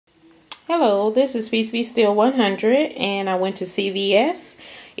Hello, this is Be Still 100 and I went to CVS.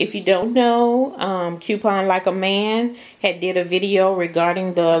 If you don't know, Coupon Like a Man had did a video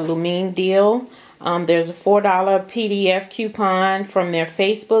regarding the Lumene deal. There's a $4 PDF coupon from their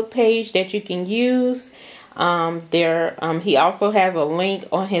Facebook page that you can use. He also has a link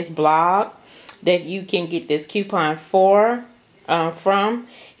on his blog that you can get this coupon from.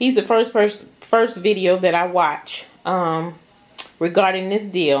 He's the first video that I watch regarding this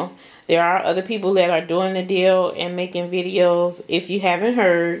deal. There are other people that are doing the deal and making videos. If you haven't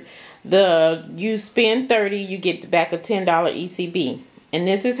heard, you spend $30, you get back a $10 ECB. And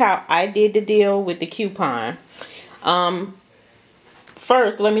this is how I did the deal with the coupon.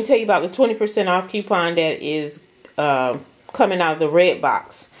 First, let me tell you about the 20% off coupon that is coming out of the red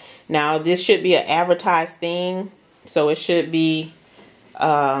box. Now, this should be an advertised thing, so it should be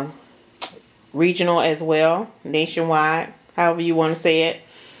regional as well, nationwide, however you want to say it.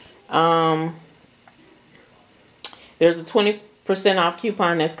 There's a 20% off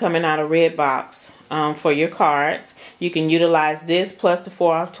coupon that's coming out of Redbox for your cards. You can utilize this plus the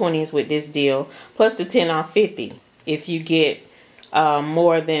 4 off 20s with this deal, plus the 10 off 50 if you get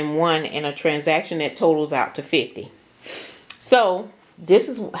more than one in a transaction that totals out to 50. So this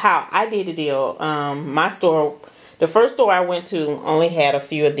is how I did the deal. My store, the first store I went to, only had a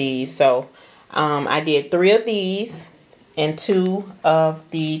few of these, so I did 3 of these and 2 of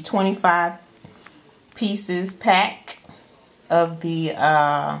the 25 pieces pack of the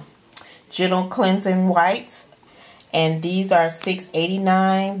gentle cleansing wipes, and these are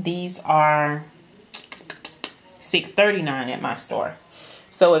 $6.89. These are $6.39 at my store.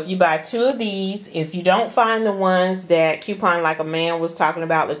 So if you buy 2 of these, if you don't find the ones that Coupon Like a Man was talking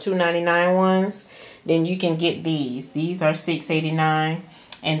about, the $2.99 ones, then you can get these. These are $6.89,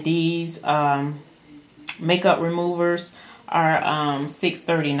 and these makeup removers are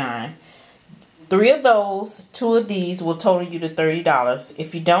 $6.39. 3 of those, 2 of these will total you to $30.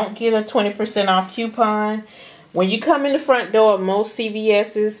 If you don't get a 20% off coupon, when you come in the front door of most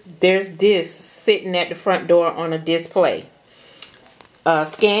CVS's, there's this sitting at the front door on a display.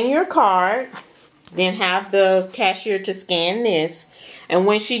 Scan your card, then have the cashier to scan this, and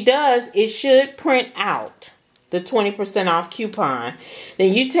when she does, it should print out the 20% off coupon.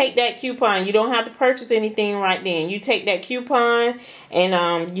 Then you take that coupon. You don't have to purchase anything right then. You take that coupon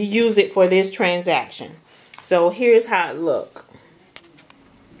and you use it for this transaction. So here's how it looks.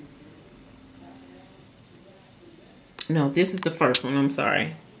 No, this is the first one. I'm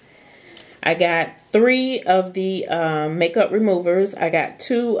sorry. I got 3 of the makeup removers. I got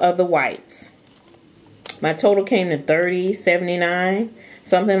 2 of the wipes. My total came to $30.79,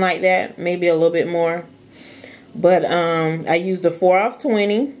 something like that, maybe a little bit more. But I used the 4 off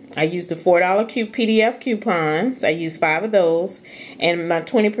 20. I used the $4 PDF coupons. I used 5 of those, and my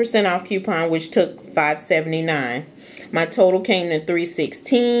 20% off coupon, which took $5.79. My total came to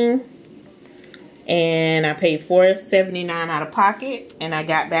 $3.16, and I paid $4.79 out of pocket, and I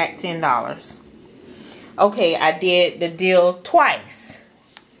got back $10. Okay, I did the deal twice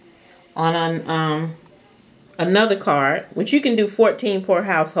on another card, which you can do 14 per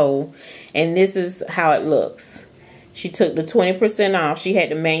household, and this is how it looks. She took the 20% off. She had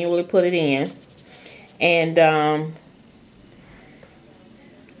to manually put it in, and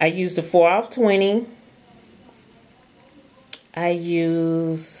I used the 4 off 20. I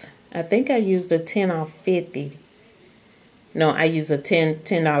think I used a 10 off 50. No, I used a $10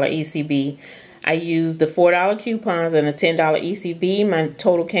 ECB. I used the $4 coupons and a $10 ECB. My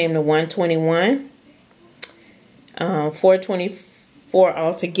total came to $121. $424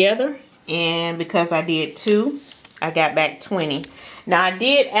 altogether, and because I did 2, I got back 20. Now I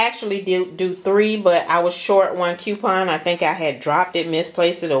did actually do 3, but I was short 1 coupon. I think I had dropped it,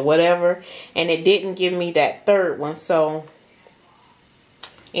 misplaced it, or whatever, and it didn't give me that 3rd one. So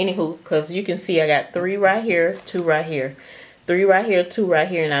anywho, because you can see I got 3 right here, 2 right here, 3 right here, 2 right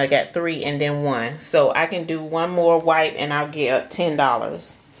here, and I got 3 and then 1. So I can do 1 more wipe and I'll get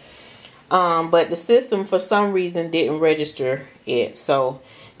 $10. But the system for some reason didn't register it. So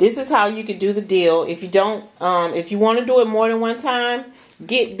this is how you could do the deal. If you don't, if you want to do it more than one time,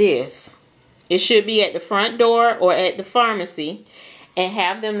 get this. It should be at the front door or at the pharmacy, and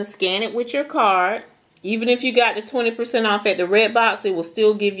have them to scan it with your card. Even if you got the 20% off at the red box, it will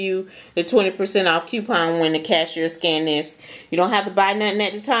still give you the 20% off coupon when the cashier scan this. You don't have to buy nothing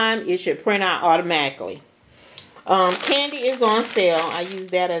at the time. It should print out automatically. Candy is on sale. I use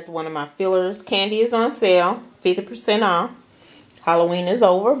that as one of my fillers. Candy is on sale, 50% off. Halloween is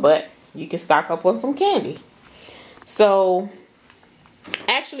over, but you can stock up on some candy. So,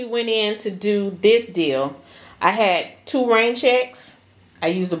 actually went in to do this deal. I had 2 rain checks. I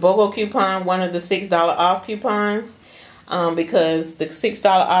used the BOGO coupon, one of the $6 off coupons, because the $6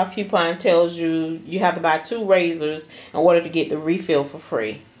 off coupon tells you you have to buy 2 razors in order to get the refill for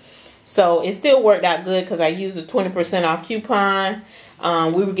free. So it still worked out good because I used a 20% off coupon.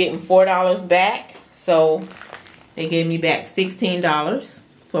 We were getting $4 back, so they gave me back $16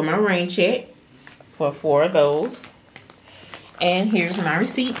 for my rain check for 4 of those. And here's my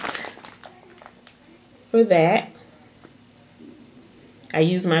receipt for that. I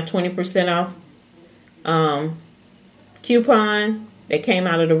used my 20% off coupon that came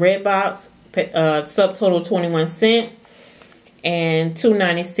out of the red box. Subtotal 21 cents and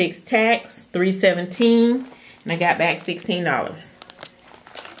 $2.96 tax, $3.17, and I got back $16.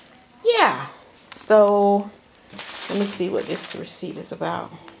 Yeah. So let me see what this receipt is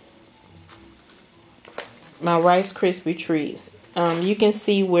about. My Rice Krispie treats. You can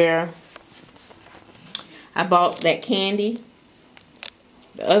see where I bought that candy.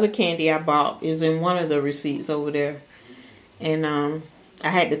 The other candy I bought is in one of the receipts over there. And I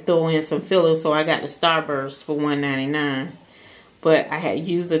had to throw in some fillers, so I got the Starburst for $1.99. But I had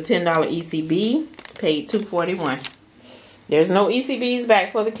used the $10 ECB, paid $2.41. There's no ECBs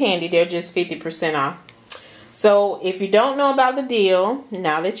back for the candy. They're just 50% off. So if you don't know about the deal,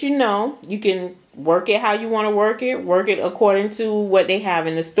 now that you know, you can work it how you want to work it. Work it according to what they have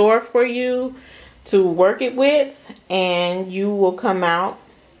in the store for you to work it with, and you will come out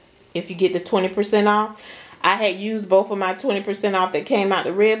if you get the 20% off. I had used both of my 20% off that came out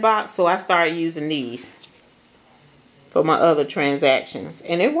the red box, so I started using these for my other transactions,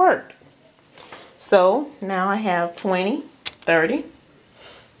 and it worked. So now I have 20, 30,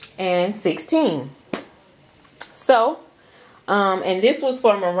 and 16. So and this was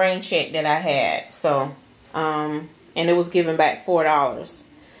for my rain check that I had. So and it was giving back $4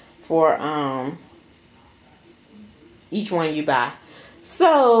 for each one you buy.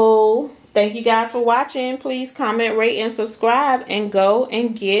 So thank you guys for watching. Please comment, rate, and subscribe, and go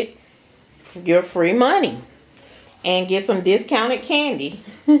and get your free money and get some discounted candy.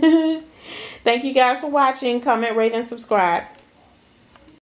 Thank you guys for watching. Comment, rate, and subscribe.